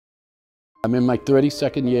I'm in my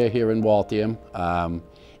 32nd year here in Waltham,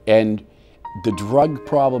 and the drug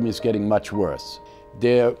problem is getting much worse.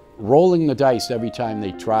 They're rolling the dice every time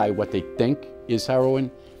they try what they think is heroin,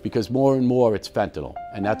 because more and more it's fentanyl,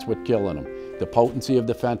 and that's what's killing them. The potency of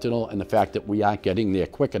the fentanyl and the fact that we aren't getting there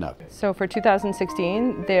quick enough. So for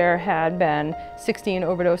 2016, there had been 16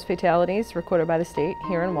 overdose fatalities recorded by the state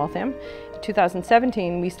here in Waltham. In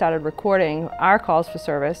 2017, we started recording our calls for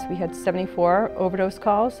service. We had 74 overdose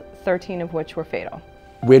calls, 13 of which were fatal.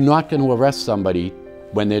 We're not going to arrest somebody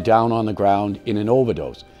when they're down on the ground in an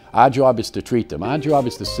overdose. Our job is to treat them. Our job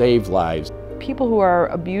is to save lives. People who are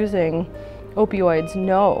abusing opioids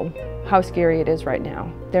know how scary it is right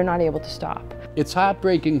now. They're not able to stop. It's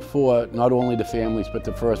heartbreaking for not only the families but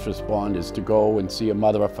the first responders to go and see a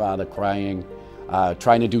mother or father crying,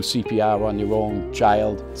 trying to do CPR on their own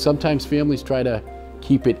child. Sometimes families try to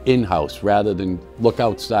keep it in-house rather than look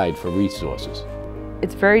outside for resources.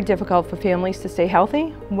 It's very difficult for families to stay healthy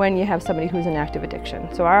when you have somebody who's in active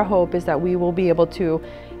addiction. So our hope is that we will be able to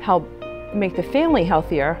help make the family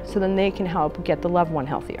healthier so then they can help get the loved one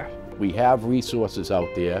healthier. We have resources out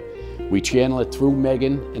there. We channel it through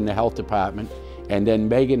Megan in the health department, and then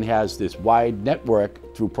Megan has this wide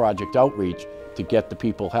network through Project Outreach to get the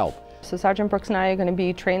people help. So Sergeant Brooks and I are going to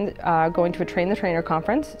be going to a Train the Trainer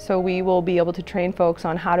conference, so we will be able to train folks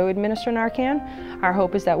on how to administer Narcan. Our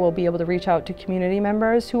hope is that we'll be able to reach out to community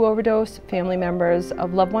members who overdose, family members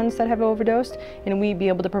of loved ones that have overdosed, and we'd be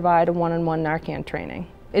able to provide a one-on-one Narcan training.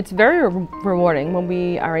 It's very rewarding when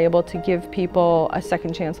we are able to give people a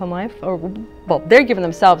second chance on life, or, well, they're giving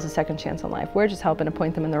themselves a second chance on life. We're just helping to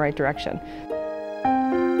point them in the right direction.